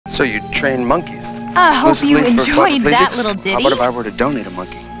So you train monkeys? I hope you enjoyed that little ditty. How about if I were to donate a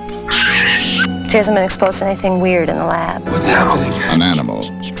monkey? She hasn't been exposed to anything weird in the lab. What's happening? An animal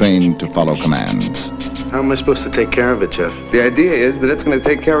trained to follow commands. How am I supposed to take care of it, Jeff? The idea is that it's going to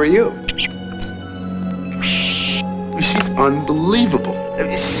take care of you. She's unbelievable.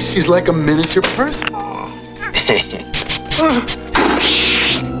 She's like a miniature person.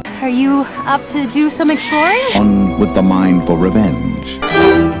 Are you up to do some exploring? One with the mind for revenge.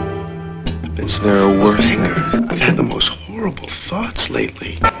 There are worse things. I've had the most horrible thoughts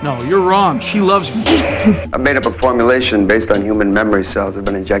lately. No, you're wrong. She loves me. I made up a formulation based on human memory cells I've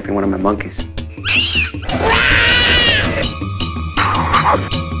been injecting one of my monkeys.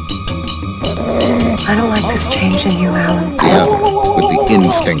 I don't like this change in you, Allan. The other with the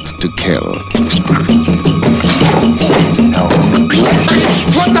instinct to kill.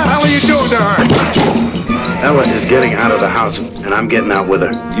 What the hell are you doing to her? Ella is getting out of the house, and I'm getting out with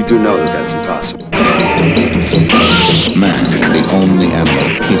her. You do know that that's impossible. Man is the only animal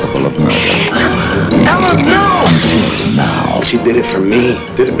capable of murder. Ella, no! Until now. She did it for me.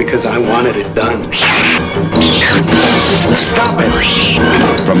 Did it because I wanted it done. Stop it!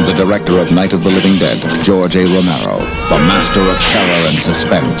 From the director of Night of the Living Dead, George A. Romero, the master of terror and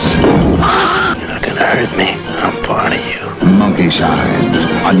suspense. You're not gonna hurt me. I'm part of you. Monkey Shines,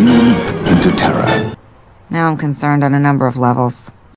 a new into terror. Now I'm concerned on a number of levels.